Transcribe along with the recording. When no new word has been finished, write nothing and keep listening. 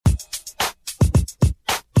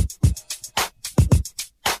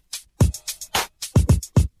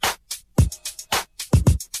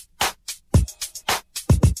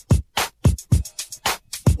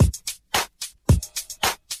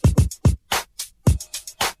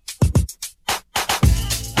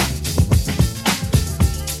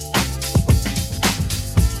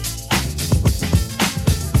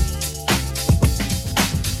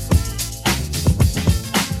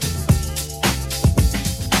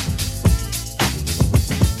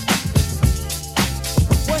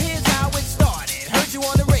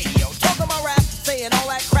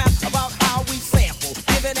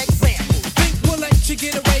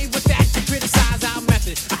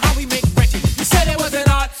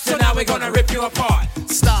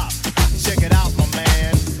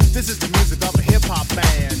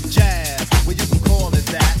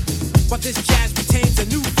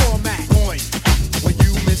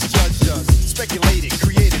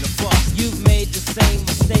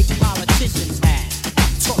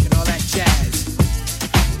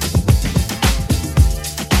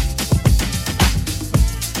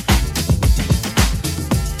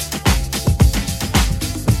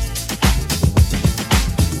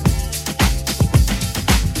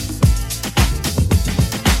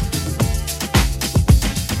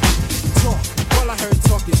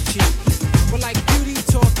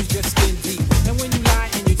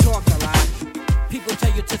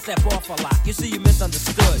step off a lot. You see, you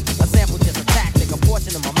misunderstood. A sample just a tactic, a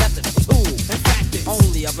portion of my method, a tool. In fact, it's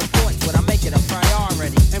only of importance when I make it a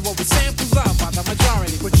priority. And what we samples up by the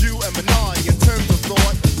majority. But you and minority in terms of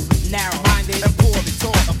thought, narrow-minded and poorly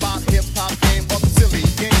taught about hip-hop game or the silly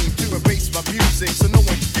game to erase my music so no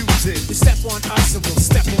one can use it. You step on us and we'll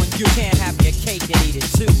step on you. Can't have your cake and eat it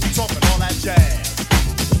too. Talking all that jazz.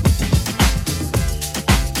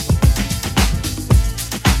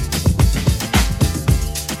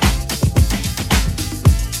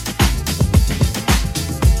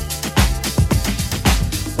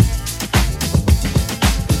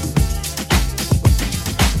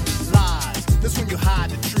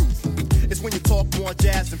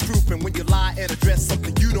 Jazz and proof, and when you lie and address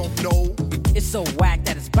something you don't know, it's so whack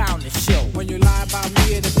that it's bound to show. When you lie about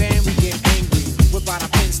me and the band, we get angry. Whip out our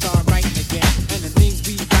pen, start writing again, and the things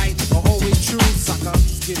we write are always true. Sucker,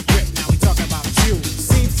 just get a grip. Now we talking about you.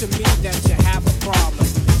 Seems to me that you have a problem,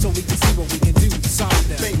 so we can see what we can do to solve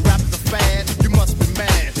them. Think rap is a fad? You must be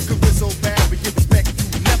mad. Cause we're so bad, we give respect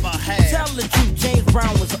you never had. Tell the truth, James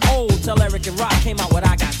Brown was old. Tell Eric and Rock came out with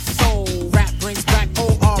I Got Soul. Rap brings back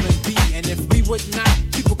old R&B, and if we would not,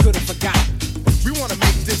 people could have forgotten. We want to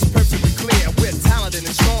make this perfectly clear. We're talented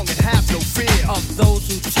and strong and have no fear of those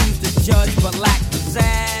who choose to judge but lack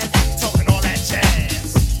pizzazz. Talking all that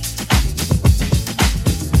jazz.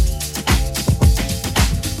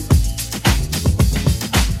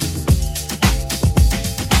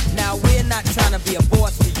 Now we're not trying to be a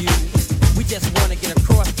boss to you. We just want to get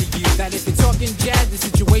across to you that if you're talking jazz, the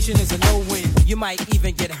situation is a no-win. You might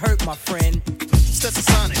even get hurt, my friend.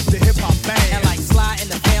 Sonic, the hip-hop band. And like Sly and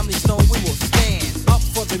the Family Stone, we will stand up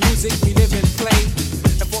for the music we live and play,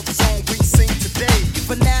 and for the song we sing today.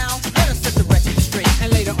 For now, let us set the record straight,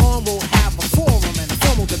 and later on we'll have a forum and a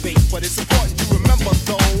formal debate. But it's important you remember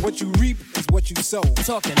though, what you reap is what you sow.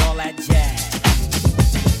 Talking all that jazz.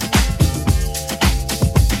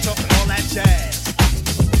 Talking all that jazz.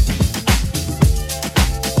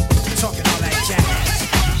 Talking all that jazz.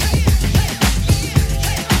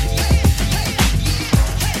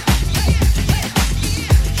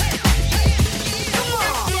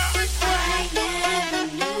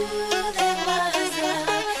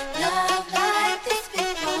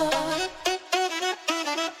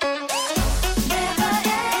 Never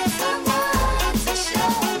had someone to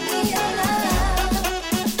show me.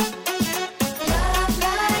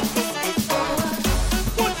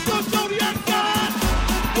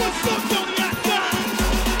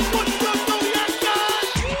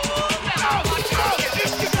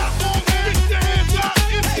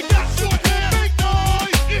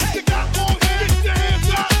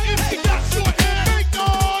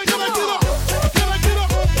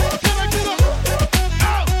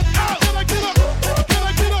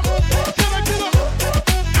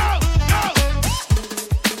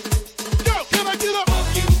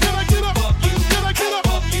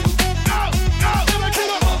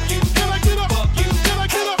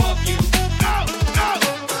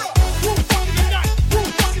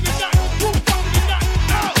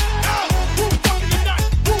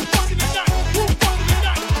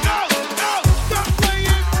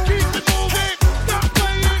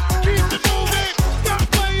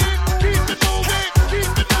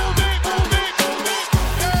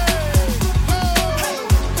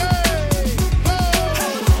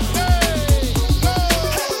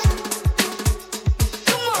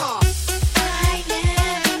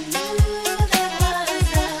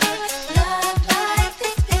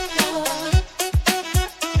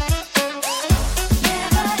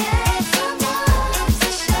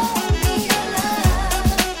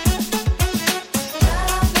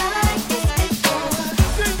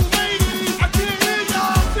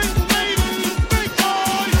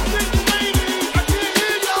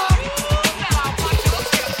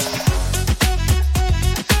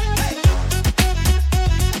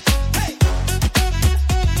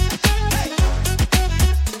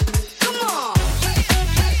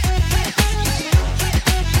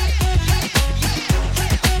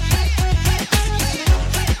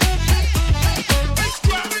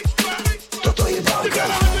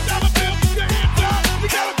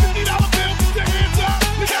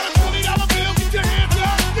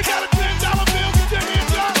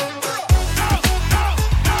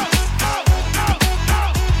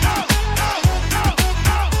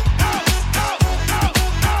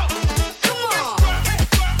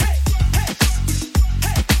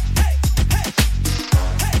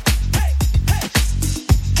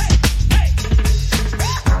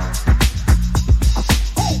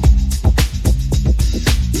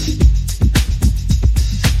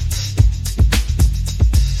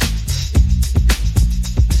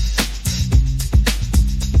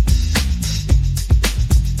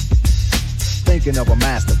 thinking of a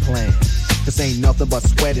master plan. This ain't nothing but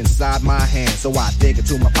sweat inside my hands. So I dig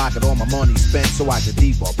into my pocket, all my money spent. So I get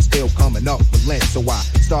deeper, but still coming up with lint. So I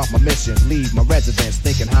start my mission, leave my residence,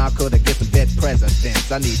 thinking how could I get some dead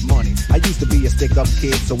presidents? I need money. I used to be a stick-up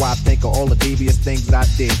kid, so I think of all the devious things I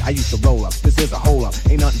did. I used to roll up, this is a hole up.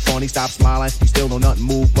 Ain't nothing funny, stop smiling. You still don't nothing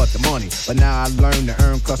move but the money. But now I learn to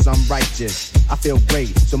earn cause I'm righteous. I feel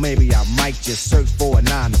great, so maybe I might just search for a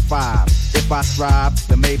 9 to 5. If I strive,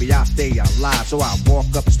 then maybe I'll stay alive. So I walk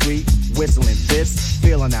up the street, whistling this,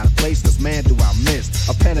 feeling out of place, cause man do I miss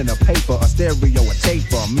a pen and a paper, a stereo, a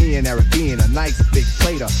taper. Me and Eric being a nice big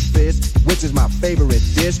plate of fish, which is my favorite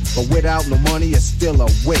dish. But without no money, it's still a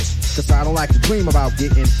wish. Cause I don't like to dream about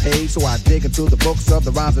getting paid, so I dig into the books of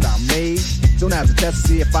the rhymes that I made. So now to test to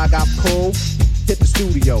see if I got pulled, hit the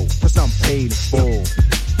studio for some paid in full.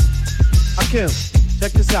 Akim,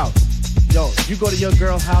 check this out. Yo, you go to your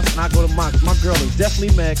girl's house and I go to mine. My girl is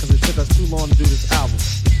definitely mad because it took us too long to do this album.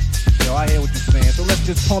 Yo, I hear what you're saying, so let's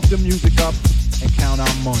just pump the music up and count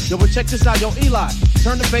our money. Yo, but check this out. Yo, Eli,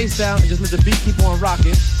 turn the bass down and just let the beat keep on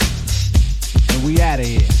rocking. And we outta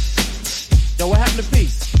here. Yo, what happened to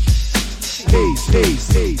peace? Peace,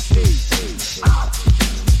 peace, peace, peace, peace.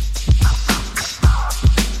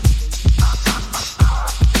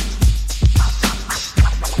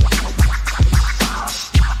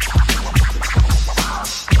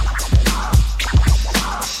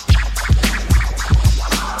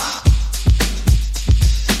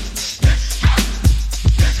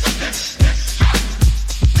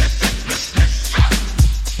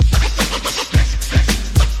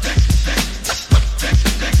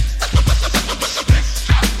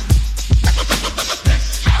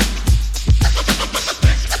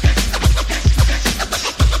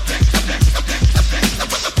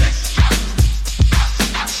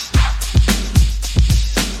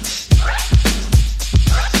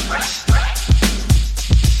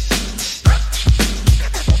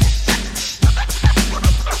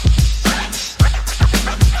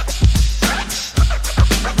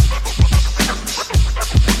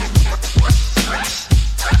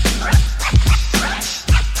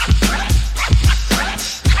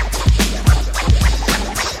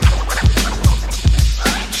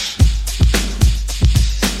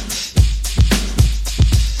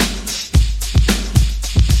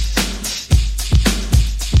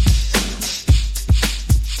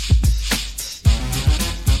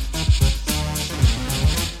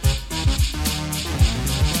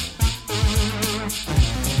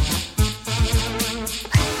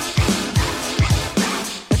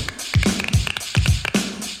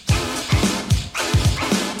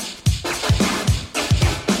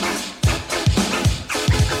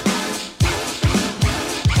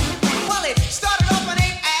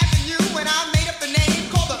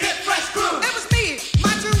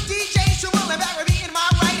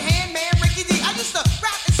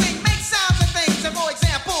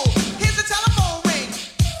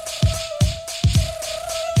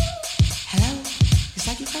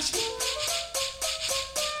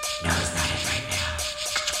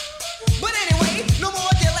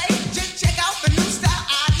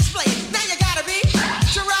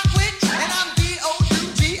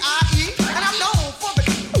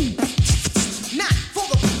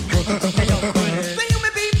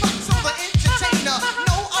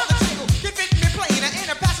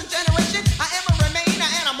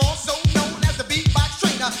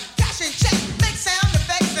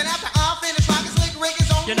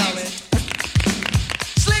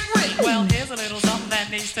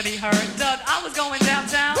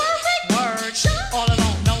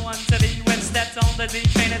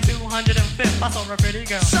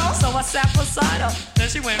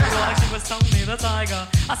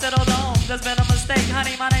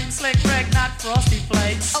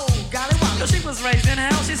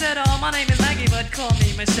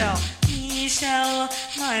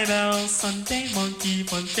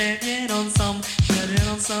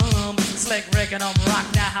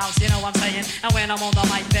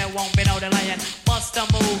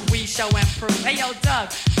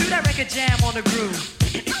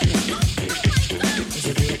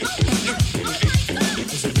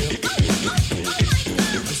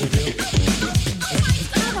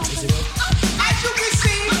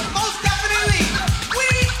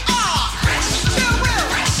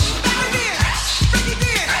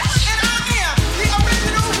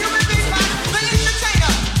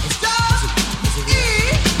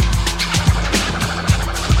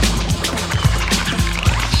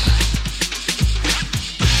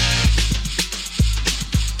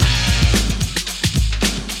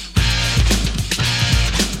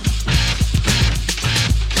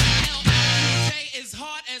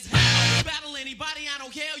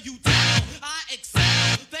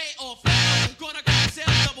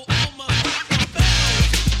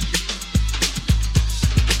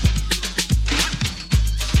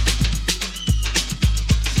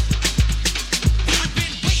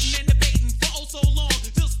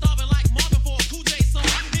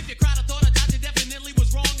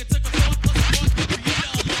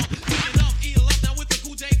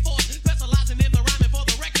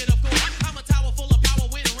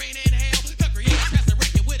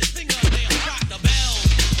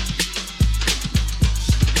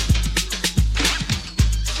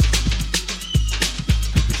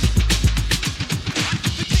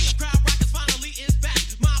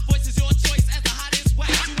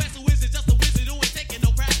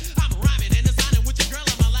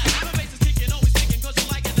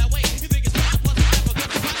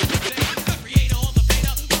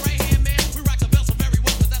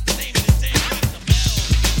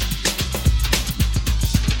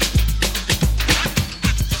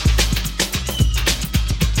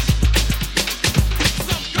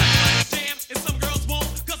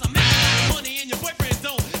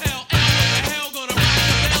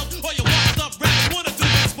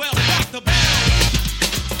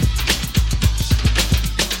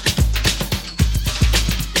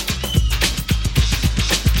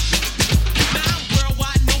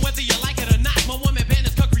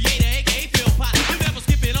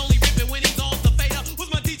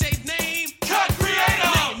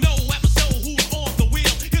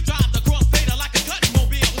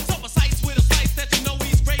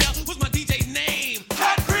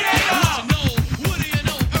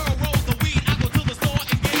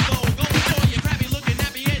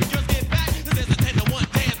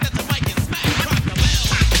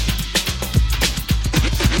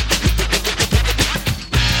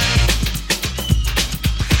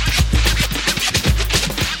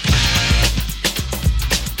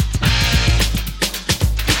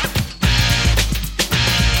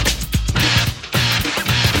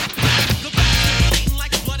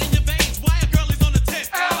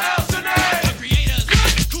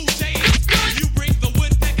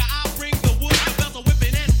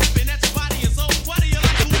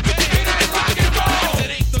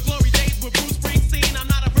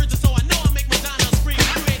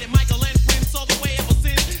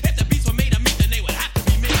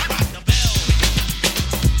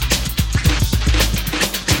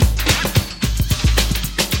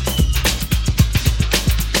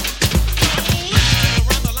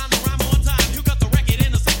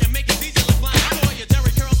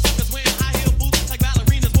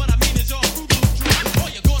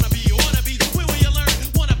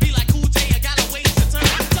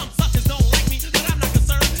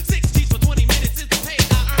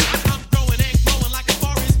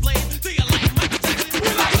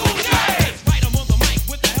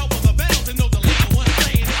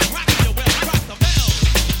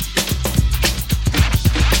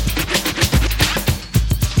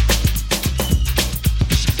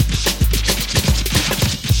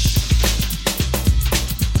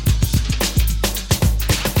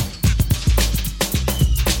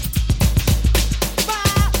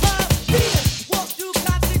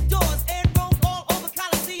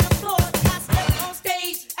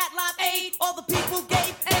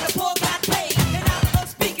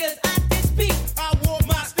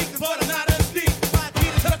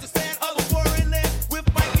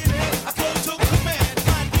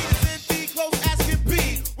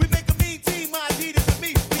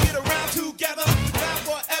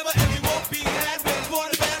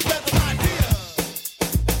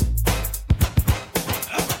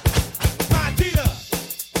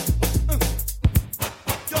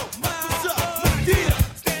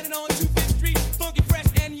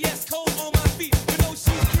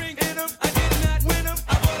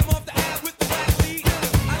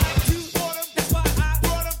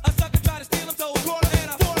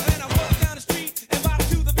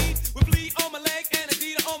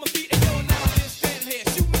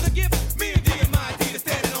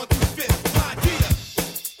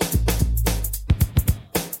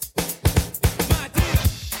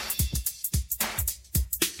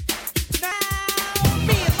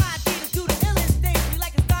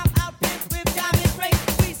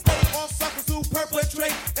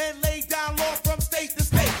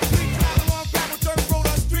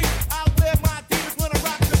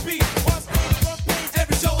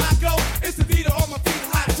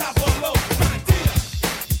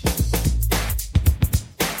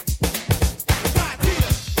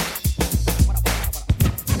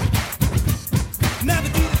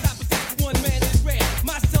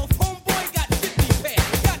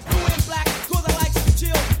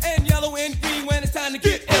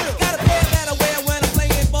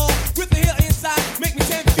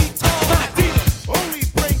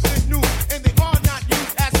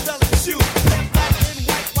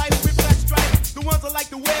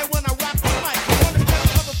 to wear when I rock the mic. I wanna tell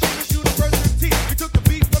other famous university. We took the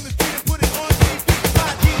beat from the street and put it on TV.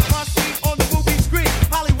 5 G's, my seat on the movie screen.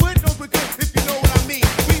 Hollywood knows we're good, if you know what I mean.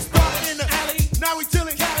 We started in the alley, now we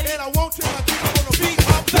chillin', and I won't tell my people on the beat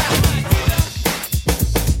up back.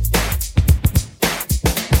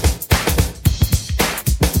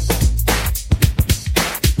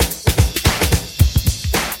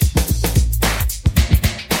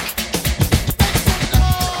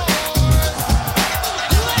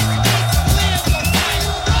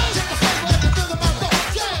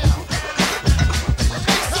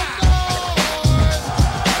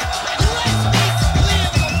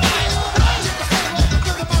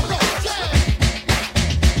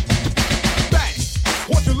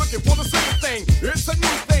 It's a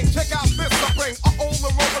new thing, check out this I bring. Uh-oh, the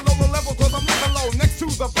roll below the level, cause I'm living low next to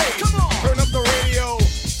the bass. Come on, turn up the radio.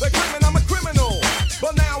 They're claiming I'm a criminal,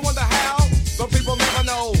 but now I wonder how. Some people never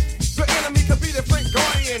know. The enemy could be the Frank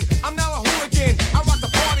Guardian. I'm now a hooligan, I rock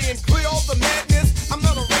the party and clear all the madness. I'm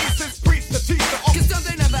not a racist, preach the teacher. Cause some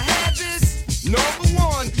they never had this. Number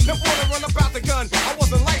one, never wanna run about the gun. I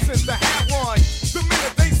wasn't licensed to have one. The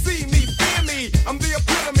minute they see me, fear me. I'm the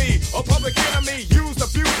epitome, a public enemy. Used,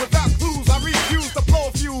 abused without clues. I refuse to blow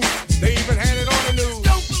a fuse. They even had it on the news.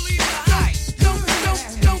 Don't believe the hype. Don't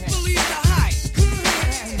believe the hype.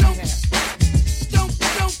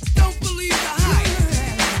 Don't believe the hype.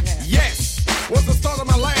 Yes, was the start of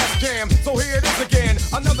my last jam. So here it is again,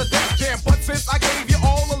 another death jam. But since I gave you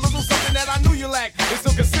all a little something that I knew you lacked, they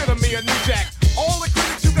still consider me a new jack. All the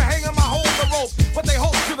critics you can hang on my hold the rope, but they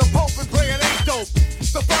hold to the pope and play it ain't dope.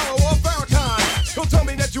 The follower of Farrakhan, don't tell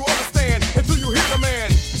me that you understand until you hear the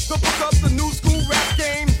man. So pick up the new school rap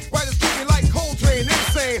game, writers treat me like Coltrane,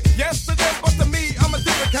 insane. Yes to them, but to me, I'm a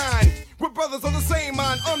different kind. We're brothers on the same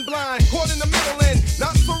mind, unblind, caught in the middle and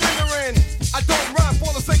not surrendering. I don't rhyme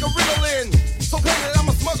for the sake of riddling. So claim that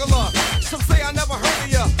I'm a smuggler. Some say I never heard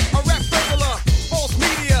of ya, a rap regular, false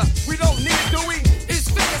media. We don't need it, do we?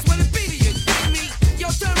 It's fast when it be to you. Dig me,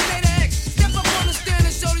 yo, Terminator X. Step up on the stand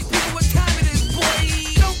and show these people what time it is, boy.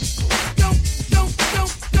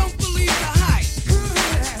 Don't believe the hype.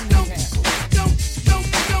 Don't believe the hype. Don't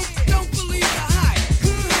believe the hype.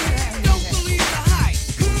 Don't believe the hype.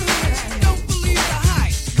 Don't believe the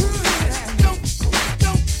hype.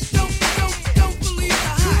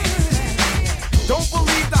 Don't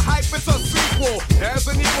believe the hype, it's a sequel. As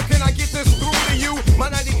an equal, can I get this through to you? My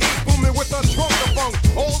 98 booming with a trunk of funk.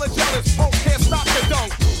 All the jealous folks can't stop the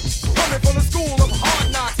dunk. Coming from the school of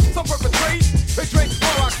hard knocks. Some perpetrate, they drink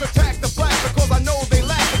Clorox, attack the black because I know they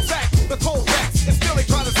lack attack the cold backs, and still they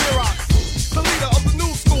try to Xerox. The leader of the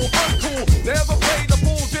new school, uncool. Never played the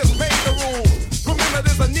fool, just made the rule. Remember,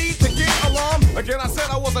 there's a need to get alarm. Again, I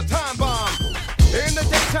said I was a time bomb. In the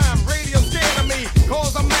daytime, radio scared of me,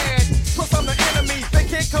 cause I'm mad. Plus I'm the enemy, they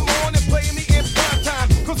can't come on and play me in prime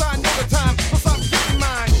time. Cause I know the time, plus I'm getting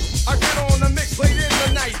mine. I get on the mix late in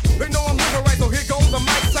the night. They know I'm living right, so here goes the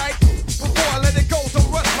mic sight. Before I let it go,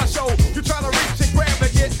 don't rush my show. You try to reach and grab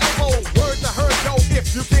and get elbow. Word to her, yo,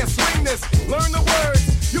 if you can't swing this, learn the words.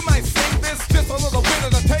 You might sing this, just a little bit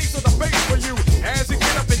of the taste of the bass for you. As you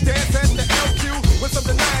get up and dance at the LQ, with some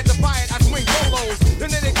denied defiant, I swing solos.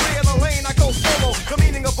 Then they clear the lane, I go solo. The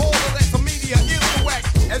meaning of all of that, the media is the whack.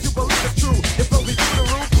 As you believe it's true, it will be through the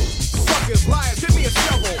roof. Suckers, liars, give me a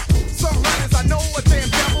shovel. Some writers I know are damn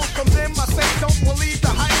devils. From them I say don't believe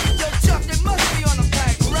the hype. Yo, Chuck, they must be on the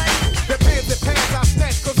pack, right? Their pants I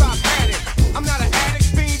snatch cause I've had it. I'm not an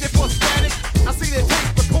addict, fiend, it was static. I see their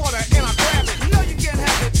tape recorder and I grab it. No, you can't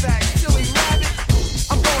have it back, silly rabbit.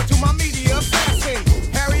 I'm going to my media assassin,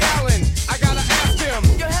 Harry Allen. I gotta ask him.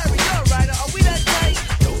 Yo, Harry, you're a writer. Are we that tight?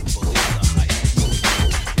 Don't believe the hype.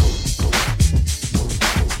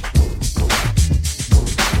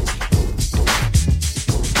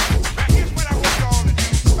 Here's what I want y'all to do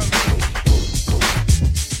for me.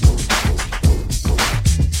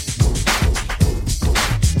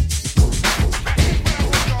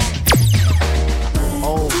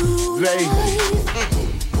 Oh, baby.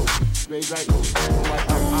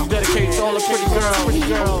 Dedicated to all the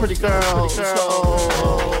pretty girls.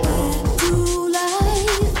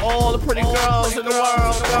 All the pretty girls in the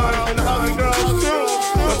world, and the ugly girls too.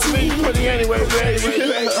 But to me, you pretty anyway, baby.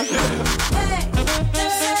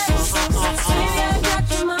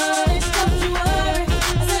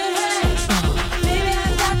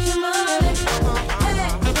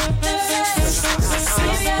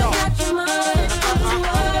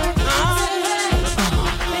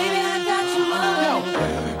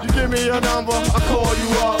 You give me your number, I call you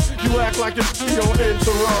up. You act like your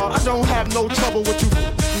entourage. I don't have no trouble with you,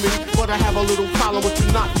 me, but I have a little problem with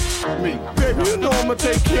you not me. Baby, you know I'ma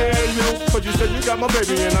take care of you, but you said you got my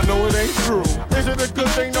baby and I know it ain't true. Is it a good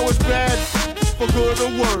thing? No, it's bad. For good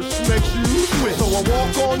or worse, makes you switch. So I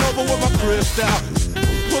walk on over with my crystal.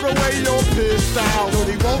 Put away your pistol. But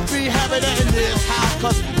he won't be having it in this house,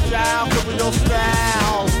 cause child, with your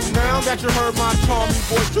style. Now that you heard my charming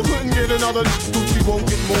voice, you couldn't get another Gucci won't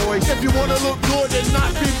get moist. If you wanna look good and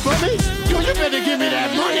not be funny, you better give me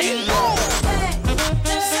that money.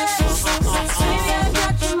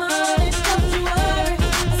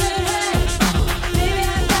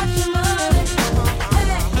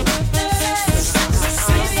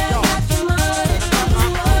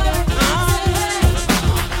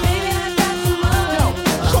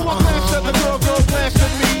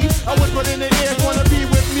 In the air, wanna be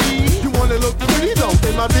with me. You wanna look pretty though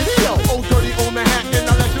in my video. Oh, dirty on Manhattan,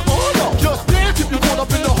 I let you all know. Just dance if you're caught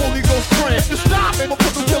up in the Holy Ghost trance. Just stop and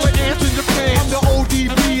put the killer ants in your pants. I'm the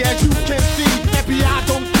ODB, as you can see. FBI,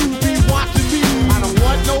 don't you be watching me. I don't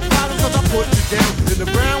want no problems cause I put you down in the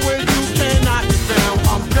ground where you cannot be found.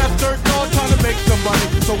 I'm just dirt dog trying to make some money.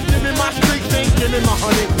 So give me my streaks and give me my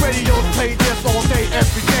honey. Radios play this all day,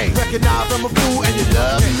 every day. Recognize I'm a fool and you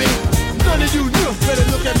love me. None of you better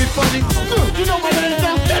look at me funny. You know my name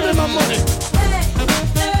now, give me my money.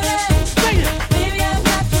 Sing it. Baby, I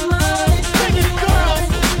got your money. Sing it, girl.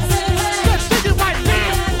 Let's sing it right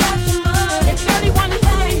now. If anyone is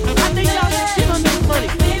free, I think y'all should give them this money.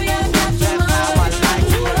 Baby, I got your money. That's how I like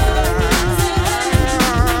it.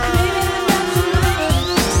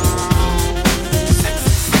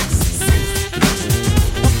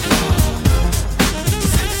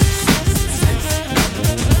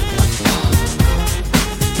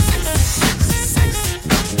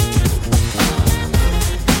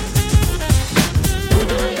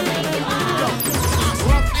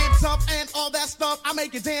 I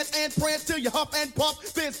make you dance and prance till you huff and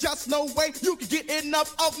puff. There's just no way you can get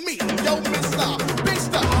enough of me. Yo, Mr. Big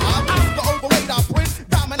Star, I'm the overweight, I Prince,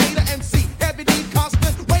 Dominator, MC, heavy D,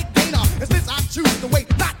 constant weight gainer. And since I choose the way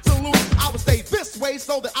not to lose, I will stay this way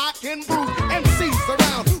so that I can bruise MCs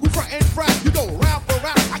around. Who front and frown, you go round for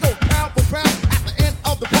round, I go pound for pound. At the end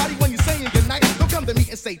of the party, when you're saying goodnight, don't come to me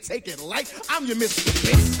and say take it light. I'm your Mr.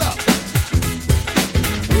 Big Star.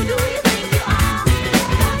 Who do you think you are?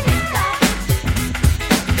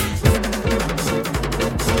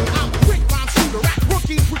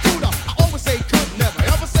 Recruiter, I always say could, never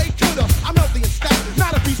ever say coulda. I'm healthy and stacked,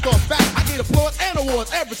 not a beast or fat. I get applause and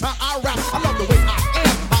awards every time I rap. I love the way I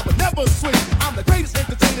am, I would never switch. I'm the greatest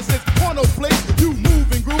entertainer since porno flicks. You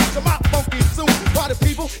move and groove to my funky suit. Party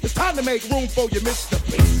people, it's time to make room for you, Mr.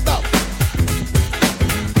 Big Stuff.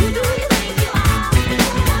 Who do you think you are?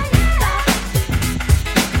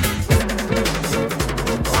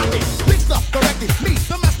 Big Stuff directed me,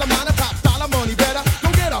 the mastermind of top dollar money better.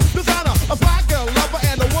 Go get a designer, a fly girl lover,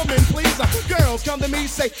 and a woman pleaser. Girls come to me,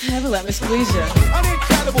 say, never let me squeeze you. An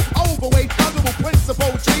incredible, overweight, honorable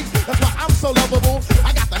principal G. That's why I'm so lovable.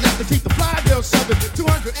 I got the knack to keep the fly girl shoving.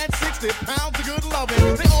 260 pounds of good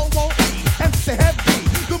loving. They all want me, and say heavy.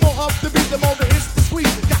 The more up the beat, the more the it's the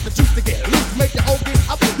squeeze. Got the juice to get loose, make you open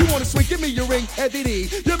up. You wanna swing, give me your ring, heavy D.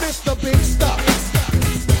 You Mr. Big Stuff. Mr.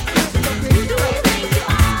 Big Stuff.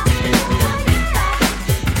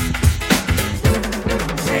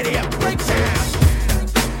 Ready up, break down.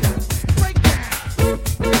 Break down.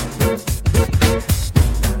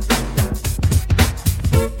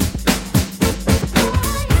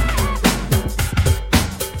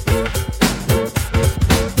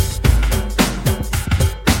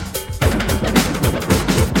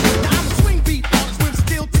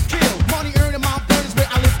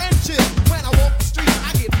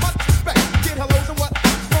 Hellos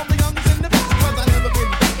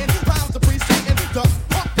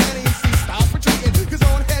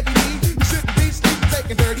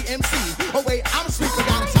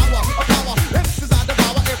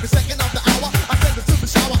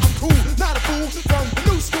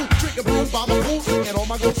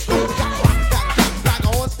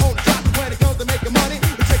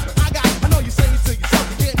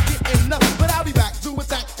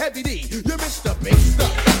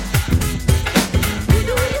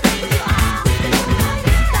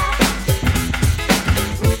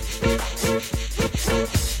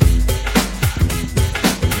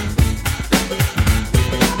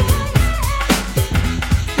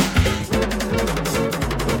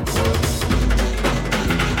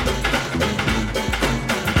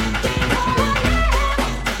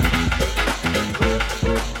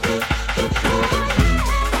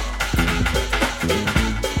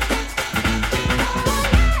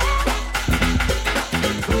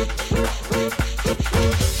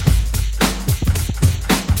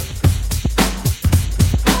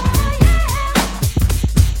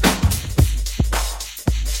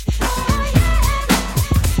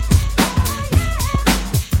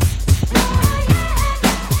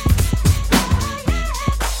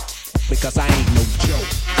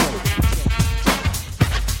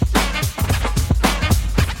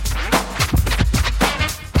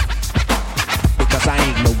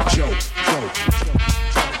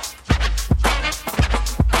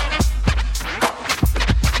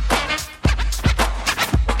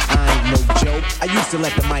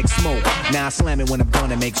smoke. Now I slam it when I'm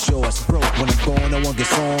gonna make sure it's broke. When I'm gone, no one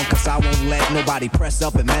gets on, cause I won't let nobody press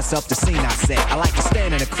up and mess up the scene I set. I like to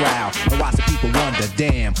stand in the crowd and watch the people wonder,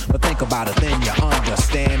 damn. But think about it, then you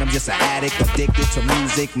understand. I'm just an addict, addicted to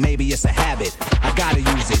music. Maybe it's a habit, I gotta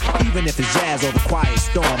use it. Even if it's jazz or the quiet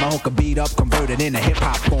storm, I hook a beat up, converted into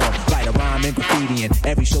hip-hop form. Write a rhyme and graffiti in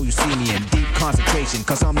every show you see me in. Deep concentration,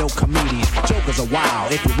 cause I'm no comedian. Jokers are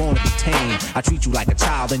wild, if you wanna be tame. I treat you like a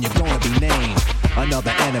child and you're gonna be named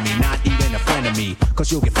another enemy, not even a friend of me.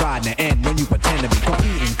 Cause you'll get fried in the end when you pretend to be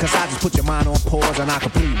competing. Cause I just put your mind on pause and I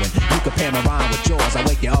complete when you compare my rhyme with yours. I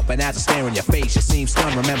wake you up and as I stare in your face, you seem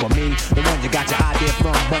stunned. Remember me, the one you got your idea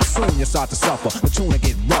from. But soon you start to suffer, the tune will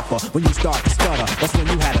get rougher. When you start to stutter, that's when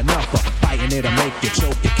you had enough of fighting it'll make you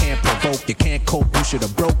choke. You can't provoke, you can't cope, you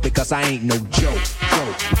should've broke. Because I ain't no joke.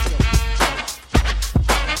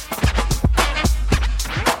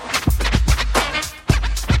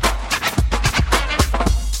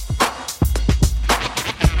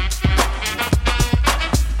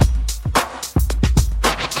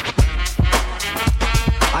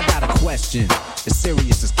 As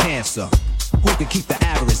serious as cancer. Who can keep the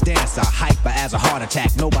average dancer hyper as a heart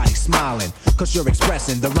attack? Nobody's smiling, cause you're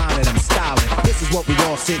expressing the rhyme that I'm styling. This is what we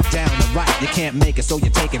all sit down to write. You can't make it, so you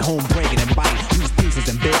take it home, break it and bite. Use pieces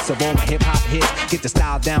and bits of all my hip-hop hits. Get the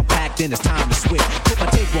style down packed, then it's time to switch. Put my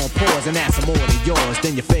tape on pause and add some more to yours.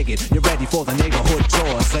 Then you figured you're ready for the neighborhood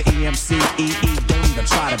chores. So EMC, EE, don't even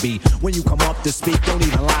try to be. When you come up to speak, don't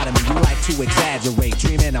even lie to me. You like to exaggerate,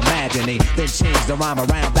 dream and imaginate. Then change the rhyme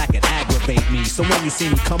around back and aggravate me. So when you see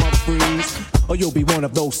me come up, freeze. Or you'll be one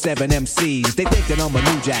of those 7 MCs. They think that I'm a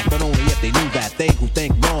new jack, but only if they knew that. They who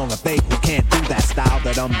think wrong, or they who can't do that style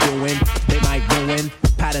that I'm doing, they might ruin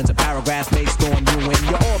patterns and paragraphs based on you. And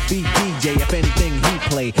you're all beat DJ. If anything he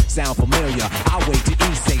play sound familiar, I'll wait till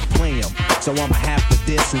he say play him. So I'ma have to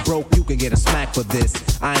diss. Who broke, you can get a smack for this.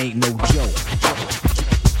 I ain't no joke.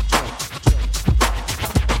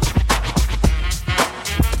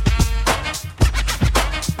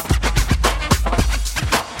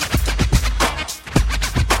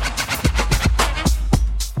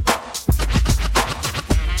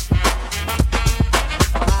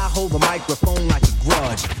 Hold the microphone like a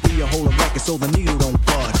grudge. Be a hold a record so the needle don't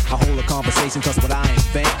budge. I hold a conversation cause what I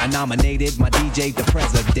invent. I nominated my DJ the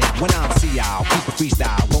president. When I'm I'll keep a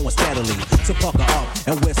freestyle going steadily. So pucker up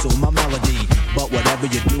and whistle my melody. But whatever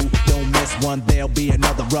you do, don't miss one. There'll be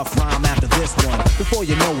another rough rhyme after this one. Before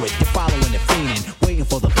you know it, you're following and fiending, waiting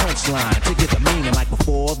for the punchline to get the meaning. Like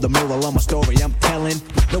before, the moral of my story I'm telling.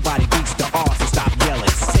 Nobody beats the art, so stop yelling.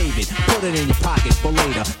 Save it, put it in your pocket for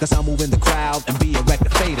later. Cause I'm moving the crowd and be a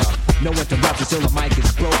record fader. No interruptions till the mic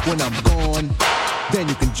is broke. When I'm gone, then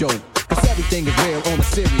you can joke. Cause everything is real on a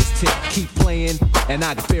serious tip. Keep playing, and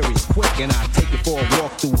I get furious quick. And I take you for a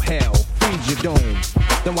walk through hell. Freeze your dome,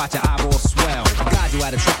 then watch your eyeballs swell. Guide you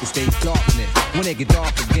out of triple stage darkness. When it get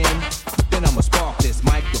dark again, then I'ma spark this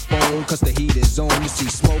microphone. Cause the heat is on. You see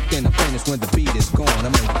smoke in the furnace when the beat is gone.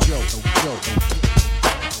 I'm no joke, no joke.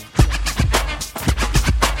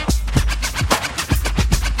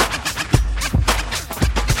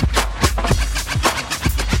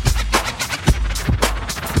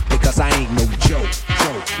 I ain't no joke.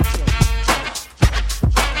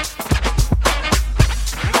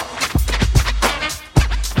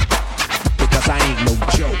 Because I ain't no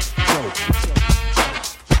joke.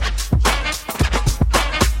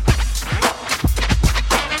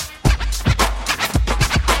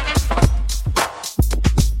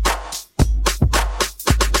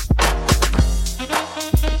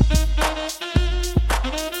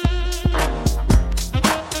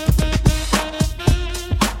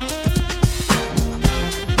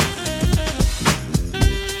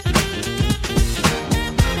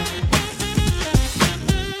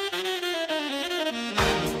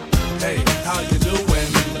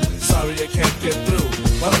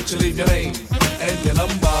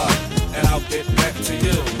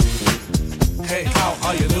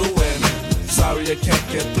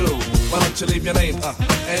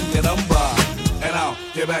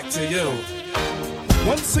 To you.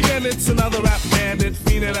 Once again, it's another rap bandit,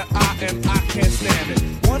 feeling an eye and I can't stand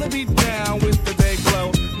it. Wanna be down with the day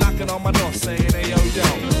glow, knocking on my door saying, hey yo yo.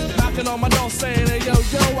 Knocking on my door saying, hey yo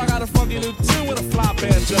yo, I got a funky new tune with a fly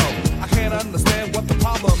banjo. I can't understand what the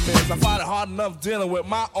problem is. I find it hard enough dealing with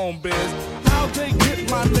my own biz. How they get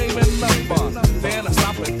my name and number? Then I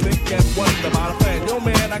stop and think and wonder about a fan. Yo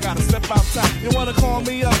man, I gotta step outside. You wanna call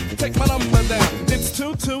me up? Take my number down. It's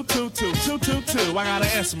 2222222. I got an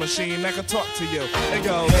answer machine that can talk to you. It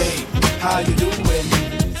goes, hey, how you doing?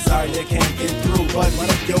 Sorry I can't get through, but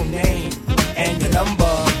what's your name and your number?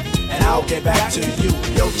 And and I'll get back to you.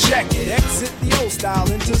 Yo, check it. Exit the old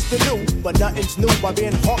style, enters the new, but nothing's new by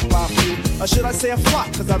being hawked by a few. Or should I say a flock?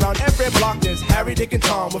 Cause around every block there's Harry, Dick, and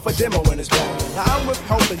Tom with a demo in his palm. Now I'm with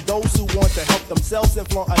helping those who want to help themselves and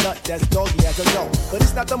flaunt a nut that's doggy as a dough. But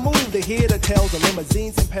it's not the move to hear the tales of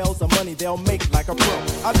limousines and pails of money they'll make like a pro.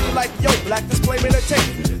 I be like, yo, black display me the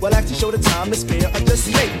tape. Well, actually show the time to spare or just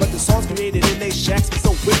make. But the songs created in they shacks be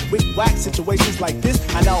so wick, whack. Situations like this,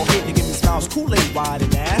 I now hate to give me smiles, Kool-Aid wide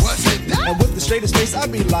and ass. What's it that? And with the straightest face, I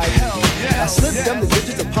be like, hell yeah. I slip them the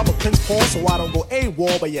digits and pop a Prince Paul so I don't go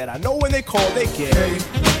AWOL. But yet I know when they call, they get. Hey,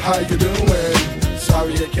 how you doing?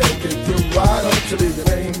 Sorry I can't get through. Why don't you leave your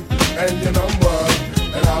name and your number,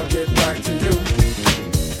 and I'll get back to you.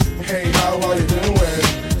 Hey, how are you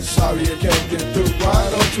doing? Sorry I can't get through. Why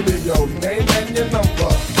don't you leave your name and your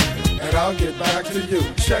number, and I'll get back to you.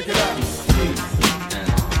 Check it out.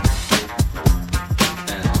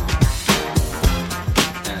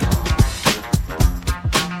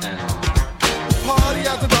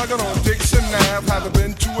 On Dixon Ave, haven't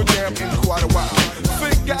been to a jam in quite a while.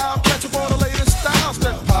 Figure out, catch up on the latest styles.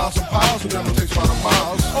 That piles and piles, and never takes 5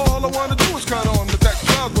 miles. All I wanna do is cut on the deck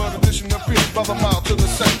cloud, but addition appears by the mile to the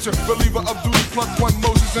center. Believer of duty, plug one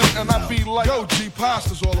Moses in, and I be like, yo, G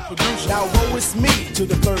Pasta's all a producer. Now woe is me to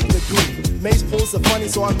the 3rd degree. Mace pulls the funny,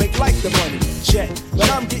 so I make like the money. Check,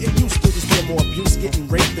 but I'm getting used to this deal more abuse, getting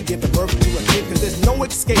raped and giving birth to a kid. Cause there's no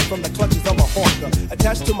escape from the clutches of a hawker.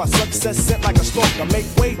 Attached to my success, sent like a stalker. Make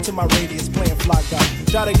way to my radius, playing fly guy.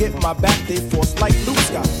 Try to get my back, they force like Luke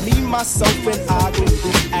Scott. Me, myself, and I go to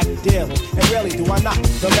this act daily. And rarely do I not.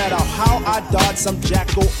 No matter how I dodge, some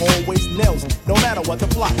jackal always nails me. No matter what the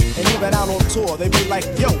plot. And even out on tour, they be like,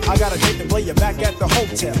 yo, I got a date to play you back at the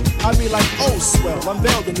hotel. I be like, oh, swell,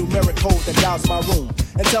 unveil the numeric code that dials my room.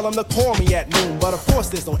 And tell them to call me at noon. But of course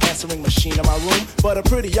there's no answering machine in my room, but a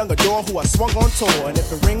pretty young adore who I swung on tour. And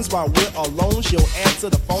if it rings while we're alone, she'll answer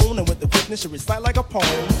the phone, and with the quickness she'll recite like a poem.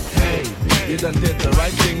 Hey, you done did the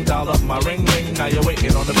right thing, dial up my ring, now you're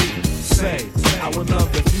waiting on the beat. Say, I would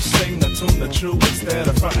love if you sing the tune the true instead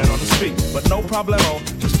of fronting on the speak. But no problemo,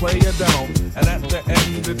 just play your demo, and at the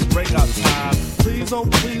end it's breakout time. Please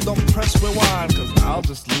don't press rewind, cause I'll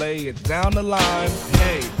just lay it down the line.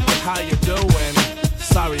 Hey, how you doing?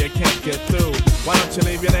 Sorry I can't get through. Why don't you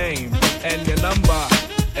leave your name and your number,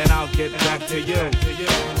 and I'll get back to you.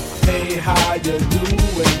 Hey, how you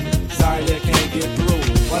doing? Sorry I can't get through.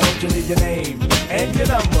 Why don't you leave your name and your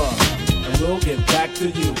number, and we'll get back to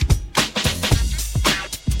you.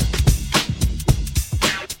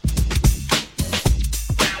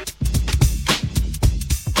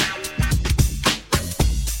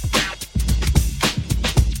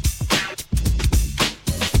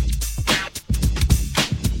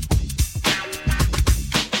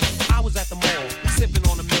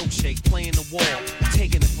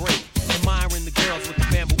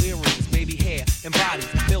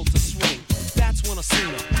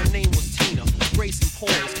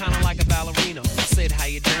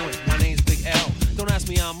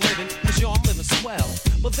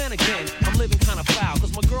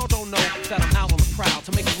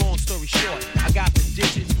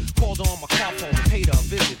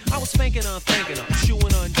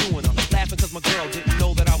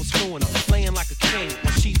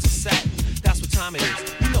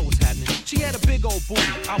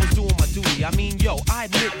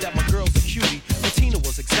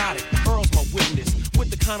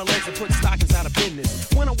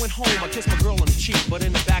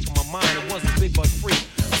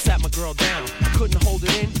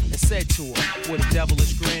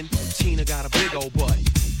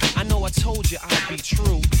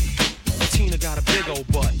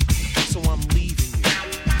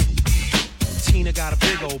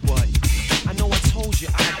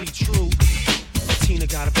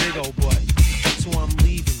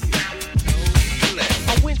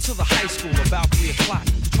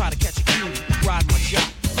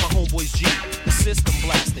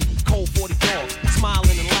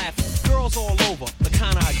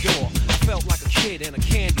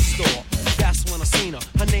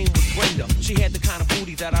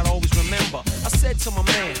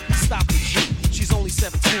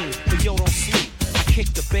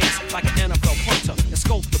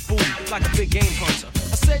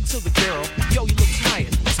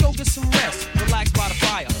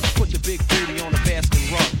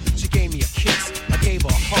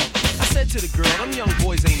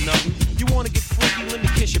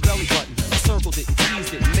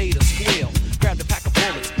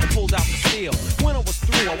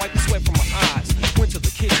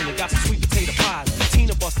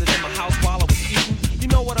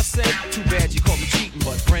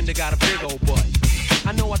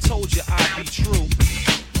 I know I told you I'd be true,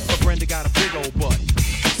 but Brenda got a big old butt,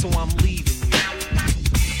 so I'm leaving you.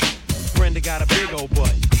 Brenda got a big old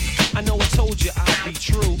butt. I know I told you I'd be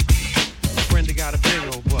true, but Brenda got a big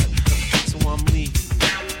old butt, so I'm leaving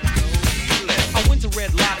you. I went to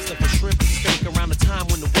Red Lobster for shrimp and steak around the time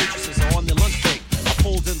when the waitresses are on their lunch break. I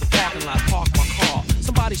pulled in the parking lot, parked my car.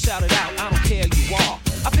 Somebody shouted out, I don't care, you are.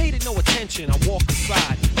 I paid it no attention, I walked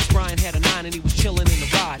aside. Brian had a 9 and he was chilling in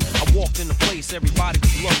the ride. I walked in the place, everybody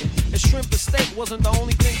was looking. And shrimp and steak wasn't the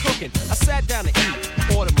only thing cooking. I sat down to eat,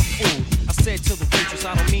 ordered my food. I said to the waitress,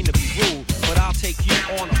 I don't mean to be rude, but I'll take you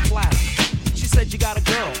on a platter. She said, you got a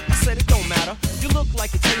girl. I said, it don't matter. You look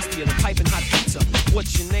like you're tastier than piping hot pizza.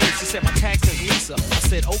 What's your name? She said, my tag says Lisa. I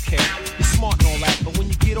said, okay, you're smart and all that, but when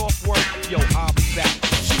you get off work, yo, I'll be back.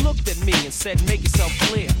 She looked at me and said, make yourself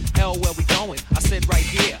clear. Hell, where we going? I said, right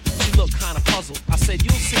here. She looked kind of puzzled. I said,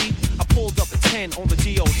 you'll see. I pulled up a 10 on the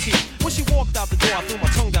DOT. When she walked out the door, I threw my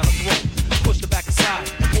tongue down her throat. I pushed her back aside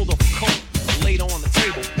and pulled off a coat. I laid her on the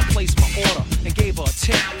table and placed my order and gave her a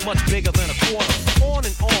tip much bigger than a quarter. On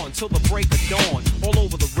and on till the break of dawn. All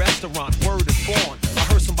over the restaurant, word is born. I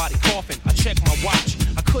heard somebody coughing. I checked my watch.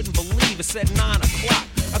 I couldn't believe it said 9 o'clock.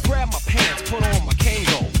 I grabbed my pants, put on my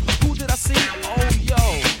Kango. Who did I see? Oh, yo,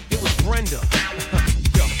 it was Brenda.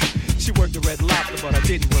 Yo, she worked at Red Lobster, but I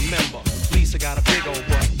didn't remember. Lisa got a big old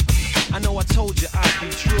butt. I know I told you I'd be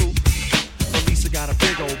true, but Lisa got a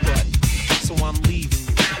big old butt, so I'm leaving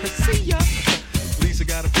you. See ya. Lisa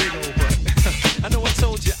got a big old butt. I know I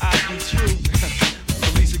told you I'd be true,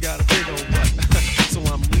 but Lisa got a big old butt, so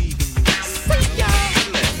I'm leaving you. See ya.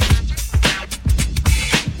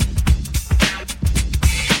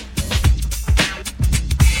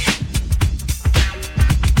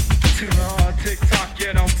 To the tick-tock,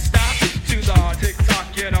 you don't stop. To the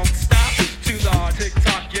tick-tock, you don't stop. To the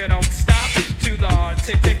tick-tock, you don't stop. To the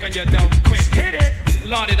tick-tick, and you don't quit. Hit it!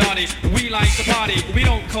 Lottie-dottie, we like to party. We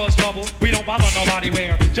don't cause trouble, we don't bother nobody.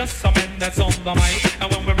 We're just some men that's on the mic.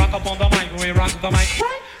 And when we rock up on the mic, we rock the mic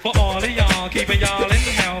right for all of y'all, keeping y'all in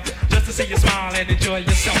health. Just to see you smile and enjoy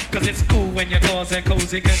yourself. Cause it's cool when you cause a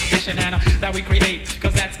cozy condition and that we create.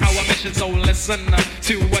 Cause that's our mission, so listen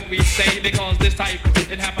to what we say. Because this type,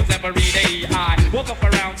 it happens every day. I woke up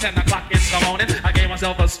around 10 o'clock in the morning. I gave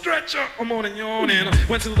myself a stretcher, I'm morning yawning.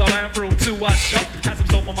 Went to the bathroom to wash up. Had some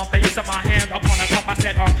soap on my face and my hand up on a cup. I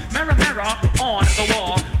said, mirror, mirror on the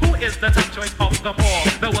wall, who is the top choice of the ball?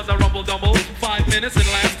 There was a rumble double, 5 minutes it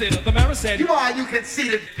lasted. The mirror said, you are, you can see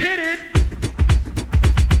it. Hit it.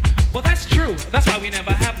 Well, that's true. That's why we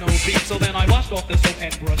never have no beef. So then I washed off the soap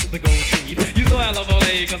and brushed the gold teeth. You know I love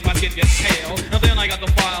Olay cause my skin gets pale. And then I got the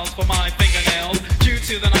files for my fingernails. Due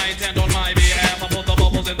to the night and on my behalf, I put the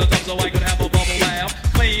bubbles in the tub so I could have a bubble bath.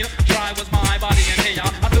 Clean, dry was my body and hair.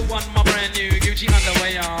 I threw on my brand new Gucci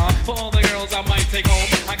underwear. For all the girls I might take home,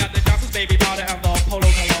 I got the Johnson's baby powder and the Polo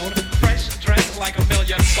cologne. Fresh, dressed like a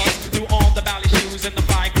million bucks. Threw on the ballet shoes and the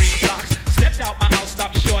fly green socks. Stepped out my house,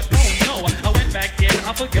 stopped short. Oh no, I went back in,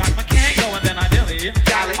 I forgot my Kango, and then I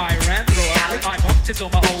I ran through her. I bumped into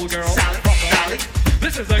my old girl from the valley.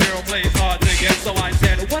 This is a girl plays hard to get, so I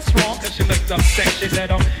said, what's wrong? Cause she looked upset. She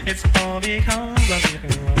said, oh, it's all because of you.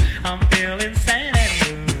 I'm feeling sad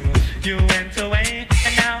and you went away,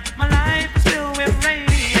 and now my life is filled with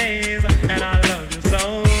rainy days. And I love you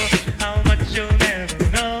so, how much you'll never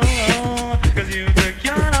know. Cause you took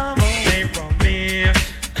your love away from me.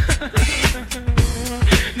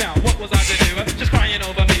 Now, what was I to do? Just crying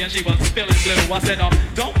over me and she was feeling blue. I said,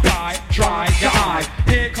 don't cry, dry your eye.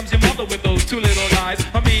 Here comes your mother with those 2 little guys.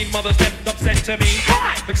 Her mean mother stepped up, said to me,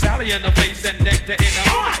 hi! Looked Sally in the face and decked her in the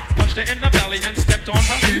eye. Punched her in the belly and stepped on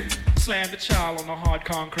her feet. Slammed the child on the hard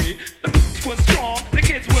concrete. The was strong, the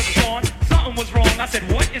kids was gone. Something was wrong, I said,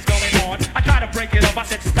 what is going on? I tried to break it up, I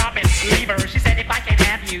said, stop it, leave her. She said, if I can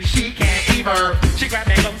have you, she can't leave her. She grabbed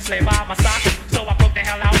me closely by my sock, so I broke the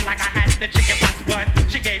hell out like I had the chicken pox.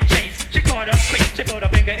 But she gave chase, she caught up quick. She put a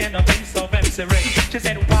finger in the face of MC Ray. She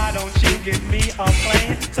said, why don't you give me a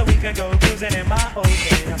plane so we can go cruising in my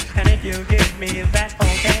hotel? And if you give me that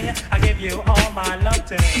okay, I give you all my love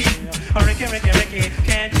today. Ricky, Ricky, Ricky,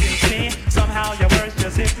 can't you see? Somehow your words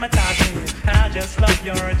just hypnotize me. And I just love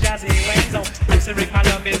your jazzy ways. Oh, Lucy Rick, my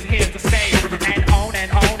love is here to stay. And on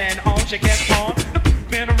and on and on she kept on.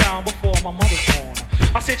 Been around before my mother's born.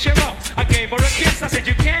 I said, cheer up. I gave her a kiss. I said,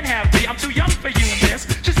 you can't have me. I'm too young for you, miss.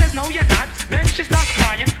 She says, no, you're not. Then she starts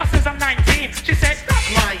crying. I says, I'm 19. She said, stop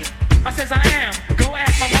lying. I says, I am. Go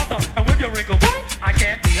ask my mother. And with your wrinkle, boy, I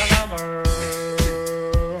can't be a lover.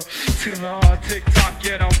 To the tick-tock,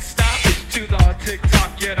 you don't stop. To the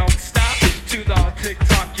tick-tock, you don't stop. To the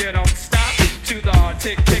tick-tock, you don't stop. To the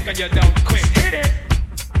tick-tick, and you don't quit. Hit it.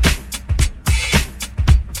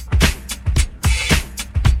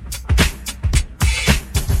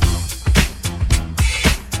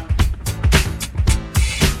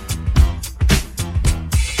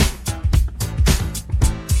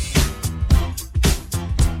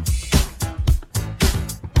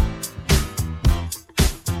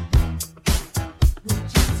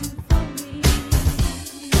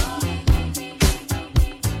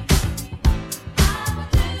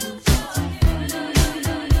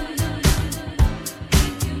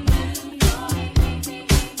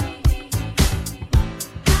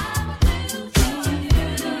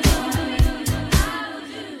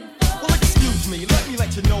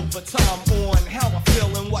 the time on how I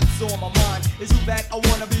feel and what's on my mind. Is you that I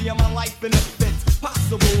wanna be in my life, and if it's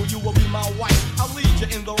possible, you will be my wife. I'll lead you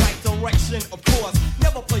in the right direction, of course.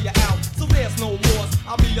 Never play you out, so there's no loss.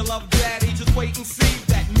 I'll be your love daddy, just wait and see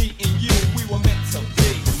that me and you, we were meant to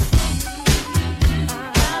be.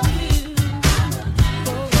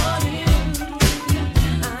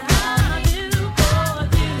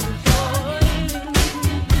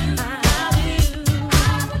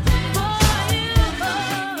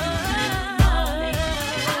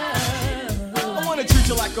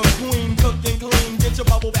 Like a queen, cooked and clean. Get your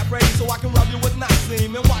bubble bath ready so I can rub you with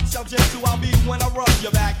Noxine. And watch how gentle I'll be when I rub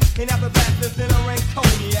your back. And after that, there's dinner and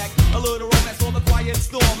cognac. A little romance for the quiet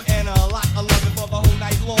storm. And a lot of loving for the whole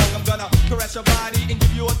night long. I'm gonna caress your body and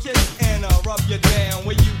give you a kiss. And rub you down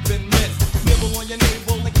where you've been missed. Nibble on your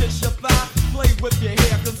navel and kiss your thigh. Play with your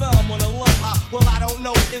hair, cause I'm on a love high. Well, I don't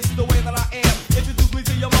know, it's the way that I am. Introduce me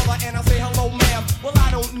to your mother and I say hello, ma'am. Well,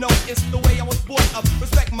 I don't know, it's the way I was brought up.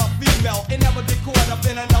 Respect my female and never get caught up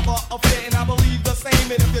in another affair. And I believe the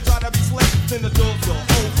same, and if you try to be slick, then the doors will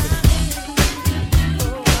open.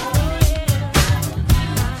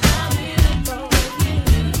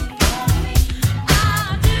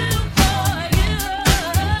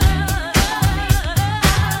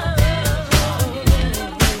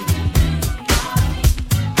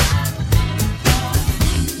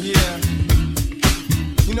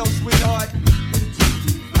 Sweetheart,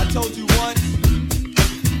 I told you once,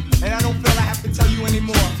 and I don't feel I have to tell you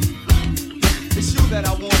anymore. It's you that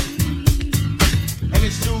I want, and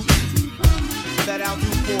it's you that I'll do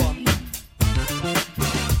for.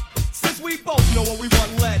 Since we both know what we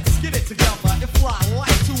want, let's get it together and fly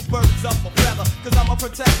like two birds up a feather. Cause I'ma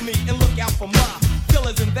protect me and look out for my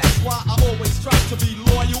feelings, and that's why I always try to be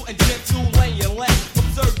loyal and gentle, laying left.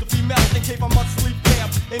 Observe the female in case I must sleep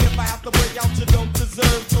camp. And if I have to break out, you don't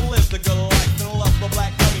deserve to live the good life and love the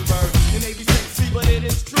black hummingbird. It may be sexy, but it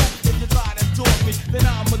is true. If you try to talk me, then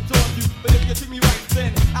I'ma adore you. But if you treat me right,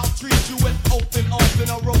 then I'll treat you with open arms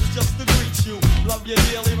and a rose just to greet you. Love you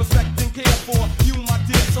dearly, respect and care for you, my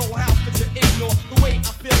dear. So how could you ignore the way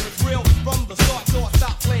I feel is real from the start? So I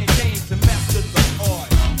stop playing games and master the art.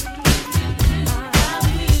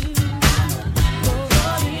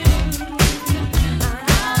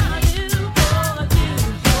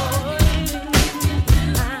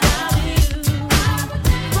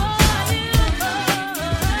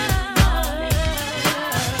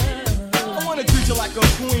 Like a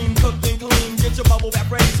queen, cooked and clean. Get your bubble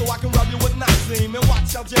bath ready so I can rub you with Noxine. And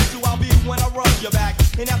watch how gentle I'll be when I rub your back.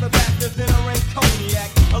 And after that, there's dinner and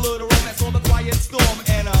cognac. A little romance for the quiet storm.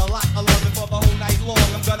 And a lot of loving for the whole night long.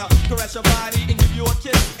 I'm gonna caress your body and give you a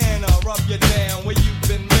kiss. And rub you down where you've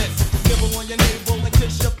been missed. Nibble on your navel and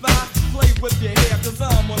kiss your thigh. Play with your hair, cause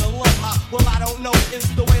I'm on a love high. Well, I don't know,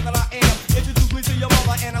 it's the way that I am. Introduce me to your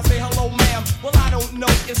mother and I say hello, ma'am. Well, I don't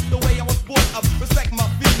know, it's the way I was brought up. Respect my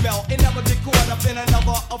female and never get caught up in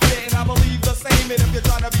another affair. And I believe the same, and if you're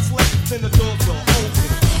trying to be slick, then the doors will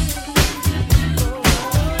open.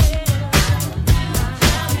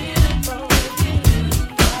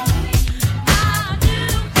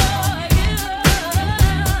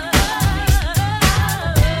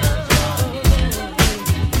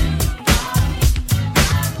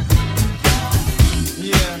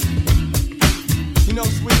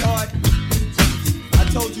 Sweetheart, I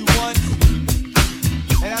told you once,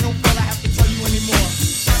 and I don't feel I have to tell you anymore.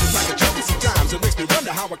 It's like a jungle sometimes, it makes me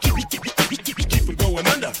wonder how I keep from going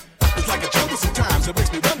under. It's like a jungle sometimes, it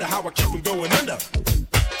makes me wonder how I keep from going under.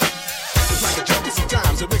 It's like a jungle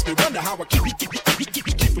sometimes, it makes me wonder how I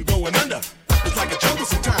keep from going under. It's like a jungle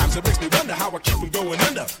sometimes, it makes me wonder how I keep from going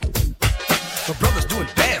under. My brother's doing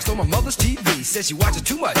fast on my mother's TV. Says she watches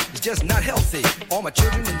too much, it's just not healthy. All my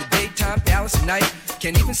children in the daytime, Dallas at night.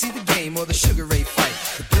 Can't even see the game or the Sugar Ray fight.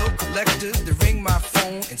 The bill collectors, they ring my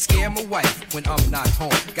phone and scare my wife when I'm not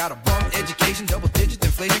home. Got a bum education, double-digit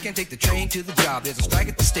inflation. Can't take the train to the job, there's a strike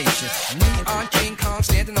at the station. Neon King Kong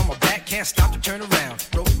standing on my back, can't stop to turn around.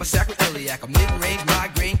 Broke my sacroiliac, a mid-range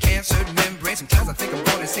migraine, cancer, membrane. Sometimes I think I'm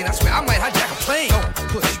going insane, I swear I might hijack a plane. Don't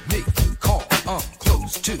push me, call, I'm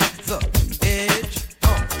close to the edge.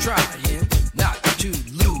 I'm trying not to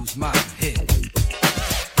lose my head.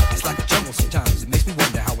 It's like a jungle sometimes, it makes me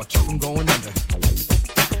wonder how I keep from going under.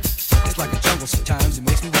 It's like a jungle sometimes, it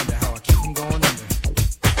makes me wonder how I keep from going under.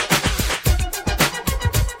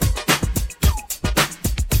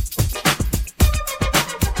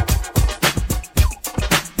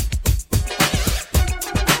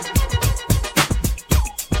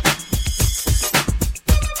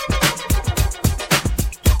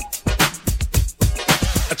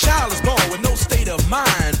 A child is born with no state of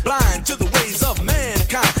mind, blind to the ways of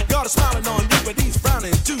mankind. God is smiling on you, but he's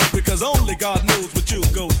frowning too.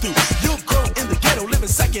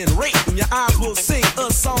 second rate, and your eyes will sing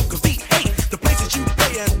a song of the hate. The places you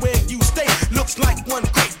play and where you stay looks like one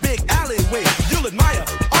great big alleyway. You'll admire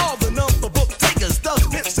all the number book takers, thugs,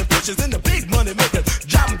 pimps, and pushers, and the big money makers.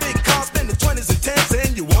 Driving big cars, spending 20s and 10s,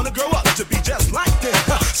 and you wanna grow up to be just like them.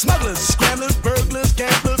 Smugglers, scramblers, burglars,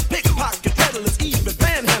 gamblers, pickpocket peddlers, even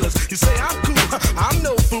panhandlers. You say I'm cool, I'm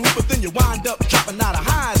no fool, but then you wind up dropping out of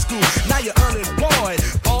high school. Now you're unemployed,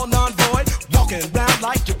 all non-void, walking around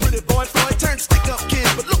like your pretty boy Floyd. Turned stick-up kid,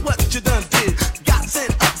 but look what you done did. Got sent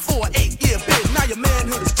up for an 8-year bid. Now your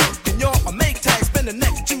manhood is took and you're a make tag. Spend the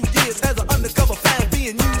next 2 years as an undercover fag,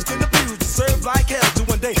 being used and abused, served like hell. Till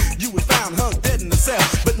one day you was found hung dead in the cell.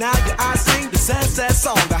 But now your eyes sing the sad, sad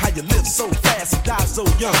song of how you live so fast and die so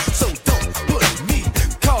young. So don't push me,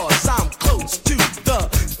 cause I'm close to the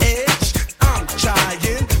edge. I'm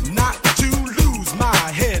trying not to lose my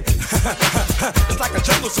head. It's like a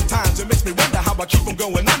jungle sometimes, it makes me wonder how I keep from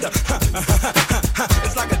going under.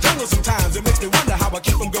 It's like a jungle sometimes, it makes me wonder how I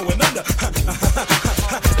keep from going under.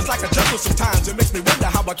 It's like a jungle sometimes, it makes me wonder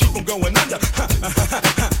how I keep from going under.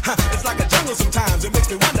 It's like a jungle sometimes, it makes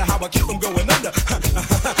me wonder how I keep from going under.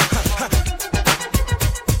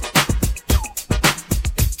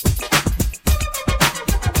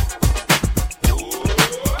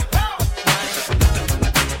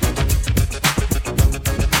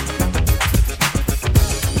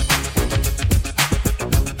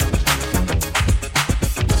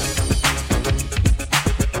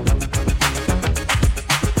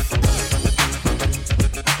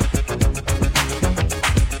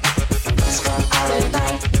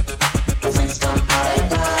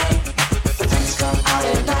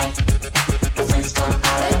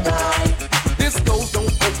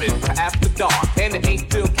 And it ain't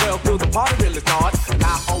till 12 till the party really starts. And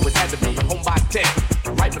I always had to be home by 10,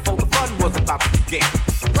 right before the fun was about to begin.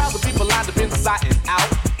 Crowds of people lined up inside and out,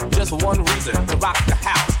 just for one reason, to rock the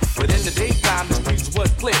house. But in the daytime, the streets were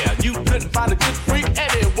clear. You couldn't find a good freak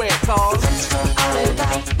anywhere, cause the freaks come out at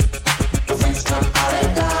night. The freaks come out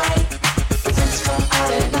at night. The freaks come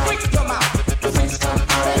out at night. Freaks come out. The freaks come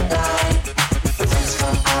out at night. The freaks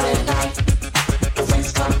come out at night. The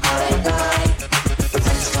freaks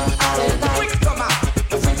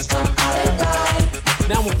come out at night.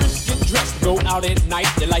 Now when freaks get dressed to go out at night,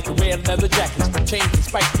 they like to wear leather jackets, chains and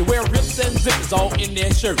spikes. They wear rips and zippers all in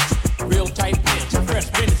their shirts, real tight pants,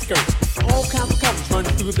 fresh mini skirts, all kinds of colors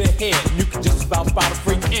running through their hair. And you can just about spot a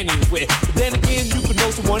freak anywhere. But then again, you can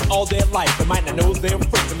know someone all their life, they might not know they're a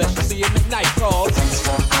freak unless you see them at night. Cause the freaks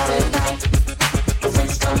come out at night. The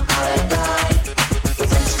freaks come out at night. The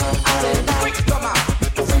freaks come out at night. Freaks come out.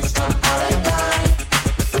 The freaks come out at night.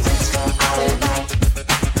 The freaks come out at night.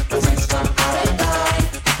 The freaks come out at night.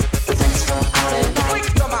 The freaks come out at night.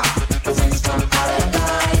 Freaks come out. The freaks come out at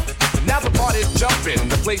night. Now the party's jumping,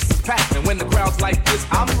 the place is packed, and when the crowd's like this,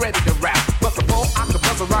 I'm ready to rap. But before I can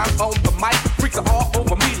buzz around on the mic, freaks are all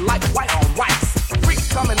over me like white on rice. Freaks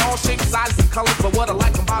come in all shapes, sizes, and colors, but what I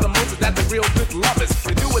like about them most is that they're real good lovers.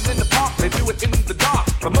 They do it in the park, they do it in the dark,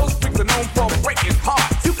 but most freaks are known for breaking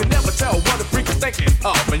hearts. You can never tell what a freak is thinking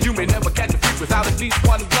of, and you may never catch a freak without at least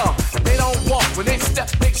one glove. They don't walk when they step,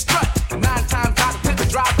 they strut, and 9 times out of 10 they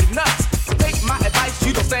drive you nuts. So take my advice,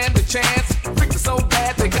 you don't stand a chance. Freaks are so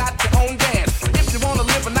bad, they got their own dance. So if you wanna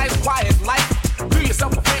live a nice quiet life, do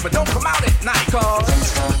yourself a favor, don't come out at night, cause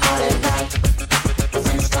freaks come out at night. The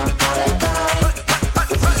freaks come out at night.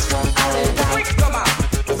 The freaks come out at night. Freaks come out.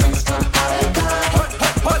 The freaks come out at night.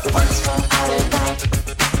 The freaks come out at night.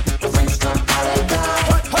 The freaks come out at night.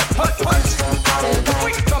 The freaks come out at night. The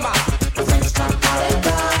freaks come out. The freaks come out at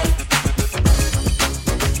night.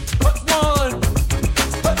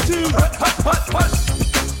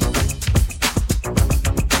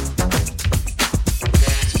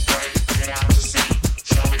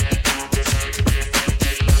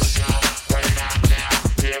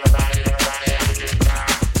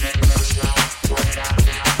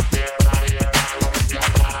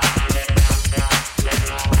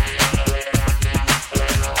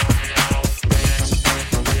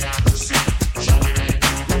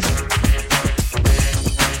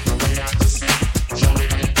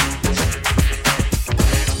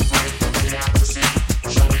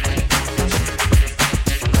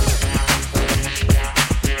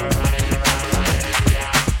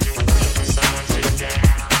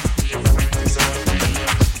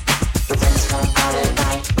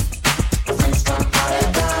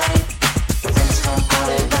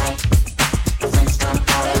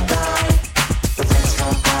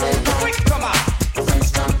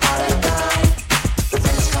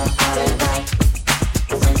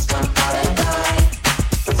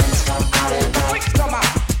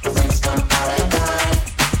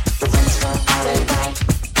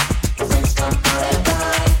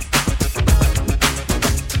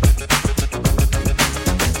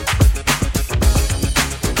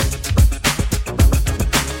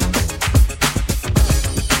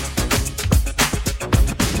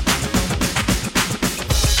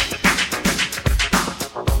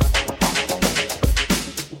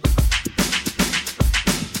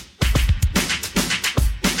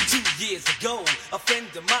 A friend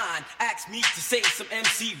of mine asked me to say some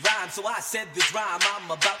MC rhyme, so I said this rhyme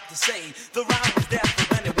I'm about to say. The rhyme was there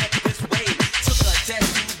for when it went this way. Took a test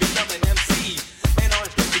to become an MC, and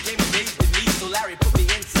Orange Prince became amazed at me, so Larry put me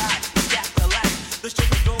inside. Scat the lack. The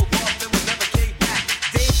sugar drove off and we never came back.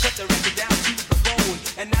 They cut the record down to the bone,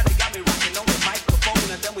 and now they got me rocking on the microphone,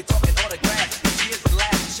 and then we talking autographs, cheers and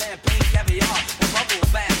laughs, champagne, caviar, and bubble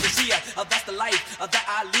bath. You see, that's the life that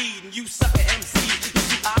I lead, and you sucker MC.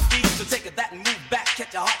 I feed, so take that and move back,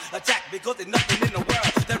 catch a heart attack, because there's nothing in the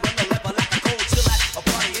world that run the level like a cold chill at a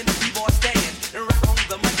party in the b-boy stand, and rock on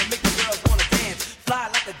the mic and make the girls wanna dance, fly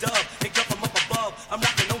like a dove and come from up above. I'm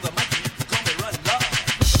rocking on the mic and you can call me Run Love.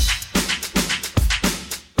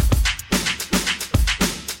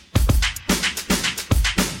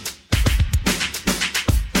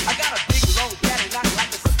 I got a big long Cadillac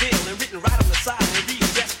like a Seville, and written right on the side and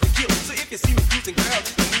reads just to kill. So if you see me cruising, girl,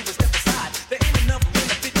 you can move a step aside. There ain't enough room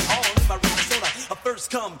to fit all in my ride soda. A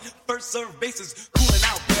first come, first serve basis, cooling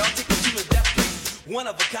out, girl, take it to the depth places. One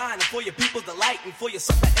of a kind, and for your people's delight, and for your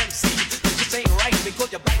sucker MC, it just ain't right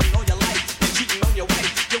because you're biting on your life, you're cheating on your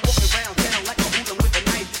wife, you're walking around town like a hooligan with a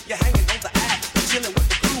knife, you're hanging on the app, you're chilling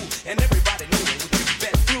with the crew, and everybody knows what you've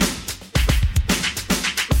been through.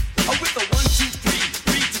 Oh, with the 1, 2, 3,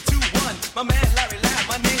 3 to 2, 1, my man Larry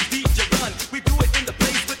Lab, my name's DJ Run. We do it in the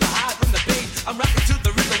place with the high and the bass. I'm rocking to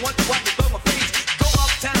the rhythm, want to watch it throw my face. Go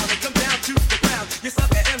uptown and come down to the ground. You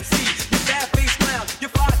sucker MC, you sad face clown.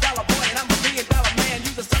 You're $5 boy and I'm $1 million man.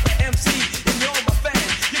 You the sucker MC and you're my fan.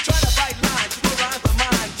 You're trying to write lines, but rhymes are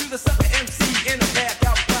mine. You the sucker MC in a pair of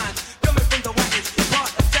Calvin Kleins, coming from the wackest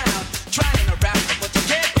part of town. Trying to rap, but you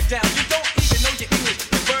can't get down. You don't even know your English,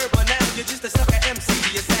 you're verbal now. You're just a sucker MC,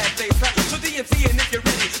 you sad face clown. So DMC, and if you're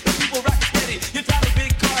ready, the people rock steady. You're driving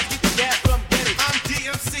big cars, get the gas from Getty. I'm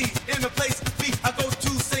DMC in the place to be. I go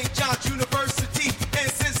to St. John's University, and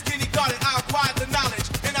since kindergarten I acquired the knowledge.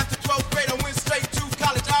 And after 12th grade I went straight to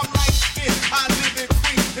college. I'm like skin, I live in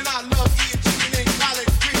Queens, and I love eating chicken and collard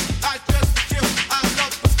greens. I dress to kill, I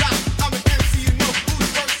love the style. I'm an MC, you know who's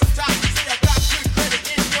versatile. Say I got good credit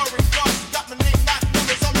in your regards. Got my name, not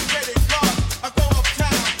numbers on the credit card. I go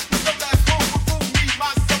uptown, come back home, before me,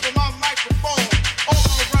 myself and my microphone. All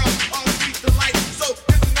around, all street delight. So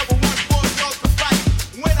this is number one for y'all to fight.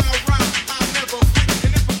 When I rhyme, I'll never quit.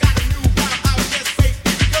 And if I got a new rhyme, I'll just say it.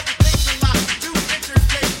 Because it takes a lot to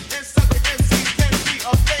entertain. And sucker MCs can be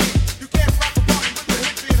a fame. You can't rock a party with the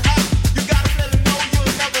hip and hop. You gotta let them know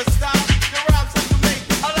you'll never stop. Your rhymes have to make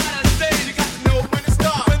a lot of stage. You got to know when to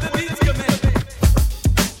start. When the beats come in.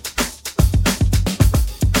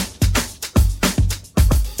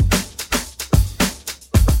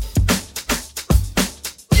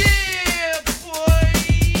 Yeah, boy.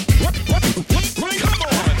 Bring the noise. Bring come on.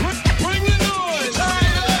 Bring the noise.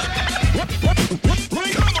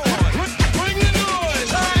 Bring come on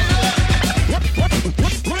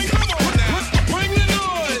now. Bring the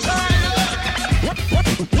noise.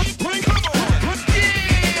 Bring come on.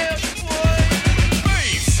 Yeah, boy.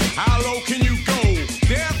 Bass. How low can you go?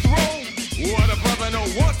 Death row. What a brother know.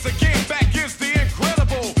 Once again, back is the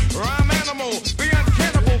incredible rhyme animal, the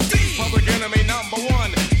uncannibal thief. Public enemy number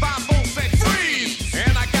one. 5-0 said freeze,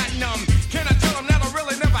 and I got numb. Can I tell them that I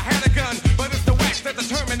really never had a gun? But it's the wax that the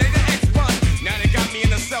Terminator X run. Now they got me in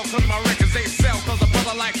the cell cause my records they sell. Cause a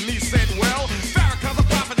brother like me said, well, Farrakhan's a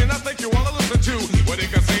prophet and I think you wanna listen to what he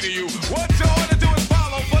can say to you. What you ought to do is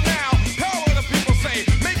follow for now. Power the people say,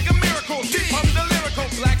 make a miracle. Deep up the lyrical.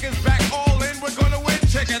 Black is back, all in, we're gonna win.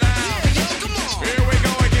 Check it out. Here we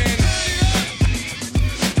go again.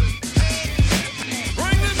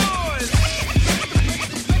 Bring the noise.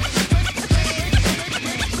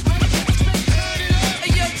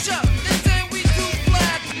 Hey, yo, Chuck, this ain't we too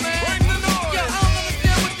black, man. Bring the noise. Yo, I don't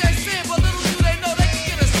understand what they're saying, but little do they know they can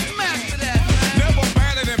get a smack for that, man. Never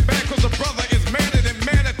batted and bad cause the brother is mad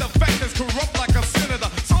at the fact is corrupt like a senator.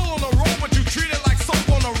 Soul on the road, but you treat it like soap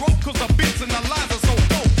on a rope cause the beats and the lines are so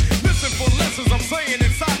dope. Listen for lessons I'm saying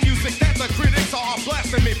inside music that the critics are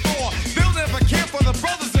blasting me for. They'll never care for the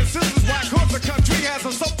brothers and sisters. Why? Cause the country has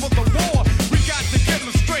us up for the war. We got to get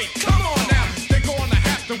them straight. Come on now, they're gonna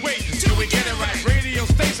have to wait till we get it right. Radio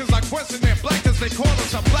stations are questioning their blackness. They call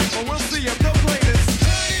us a black, but we'll see if they'll play this.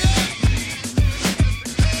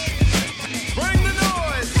 Bring the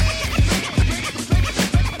noise.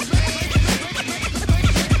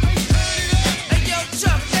 Hey, yo,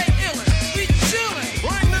 Chuck, they illin', we chillin'.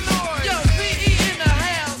 Bring the noise. Yo, PE in the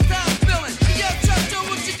house, stop feelin'. Yo, Chuck, show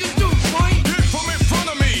what you can do, boy. Get from in front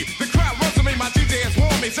of me. The crowd runs to me. My DJ has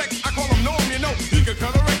warned me. Sex, I call him Norm, you know. He can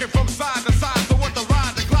cut a record from side to side. So what the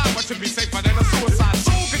ride, the glide, what should be safer than a suicide?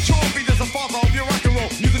 Soul control beat is the father of your rock and roll.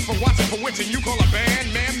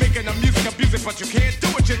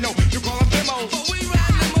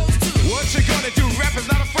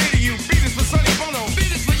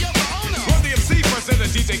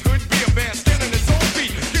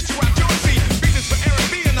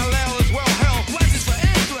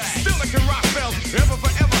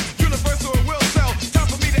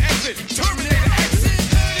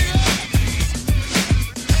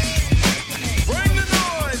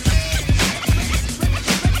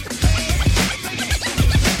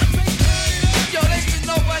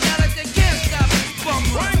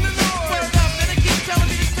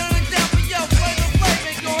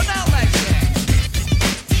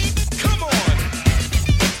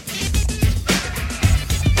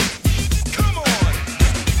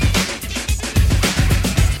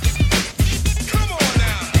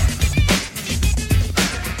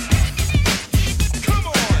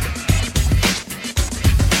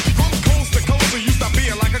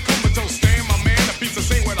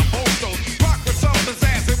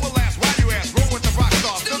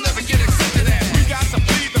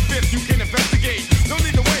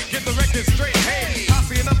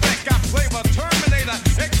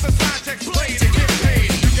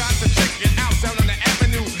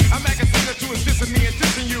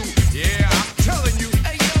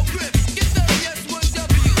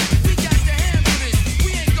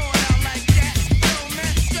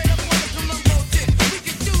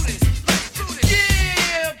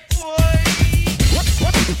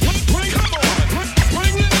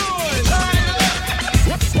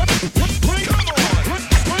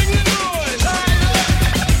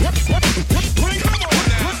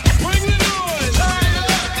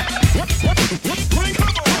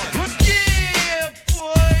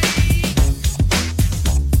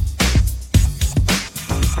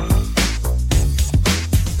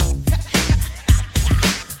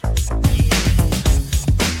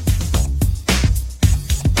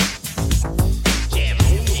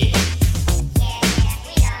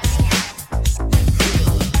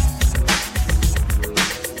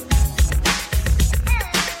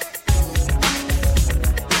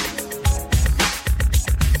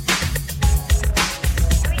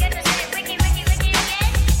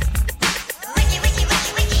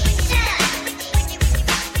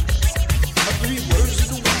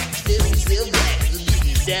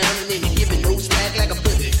 no slack like a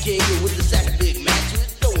Burger King with the sack of Big Macs. We're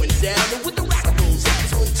throwing down with the rockables.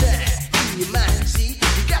 That's one time in your mind. See,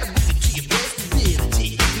 you gotta move it to your best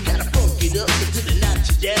ability. You gotta funk it up until they knock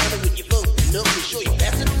you down. And when you're funkin' up, they show you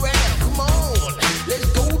pass it around. Come on, let's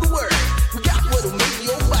go to work. We got what'll make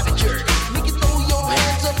your body jerk. Make you throw your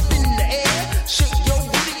hands up in the air, shake your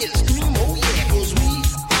booty and scream, oh yeah. 'Cause we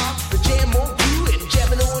are the jam on you and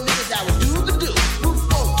jamming on it is how we do the do. We'll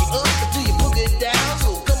funk you up until you book it down. So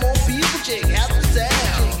come on, people, check out the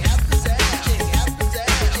sound. Check out the sound. Check out the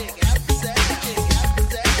sound. Check out the sound. Check out the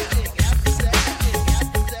sound. Check out the sound. Check out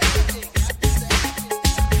the sound. Check out the sound.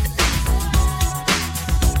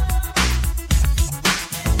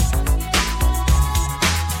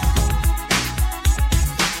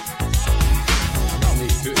 I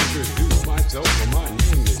need to introduce myself, but my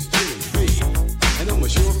name is Jimmy B. And I'm a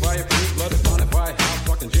surefire, full-blooded, bonafide, house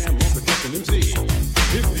fucking jam on production MC.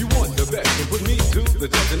 If you want the best, then put me to the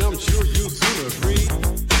test, and I'm sure you'll soon agree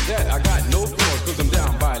that I got no flaws, 'cause I'm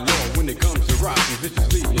down by law when it comes to rocking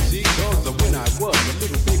viciously. You see, 'cause when I was a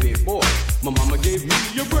little baby boy, my mama gave me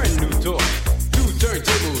a brand new toy. 2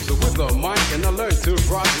 turntables with a mic, and I learned to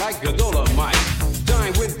rock like a Dolomite.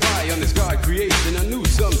 Time went by on this God creation. I knew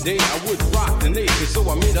someday I would rock the nation, so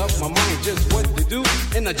I made up my mind just what to do,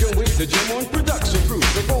 and I joined with the Jam on production crew.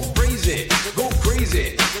 So go crazy, go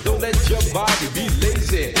crazy. Don't let your body be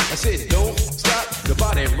lazy. I said don't stop the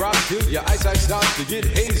body rock till your eyesight starts to get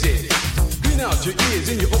hazy. Clean out your ears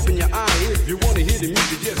and you open your eye. If you wanna hear the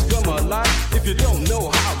music, just come alive. If you don't know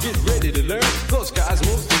how, get ready to learn. 'Cause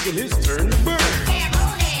Cosmo's taking his turn to burn.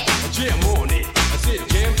 Jam on it. I said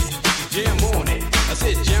jam on it. I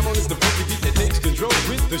said jam on it, the funky beat that takes control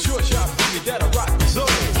with the short shot.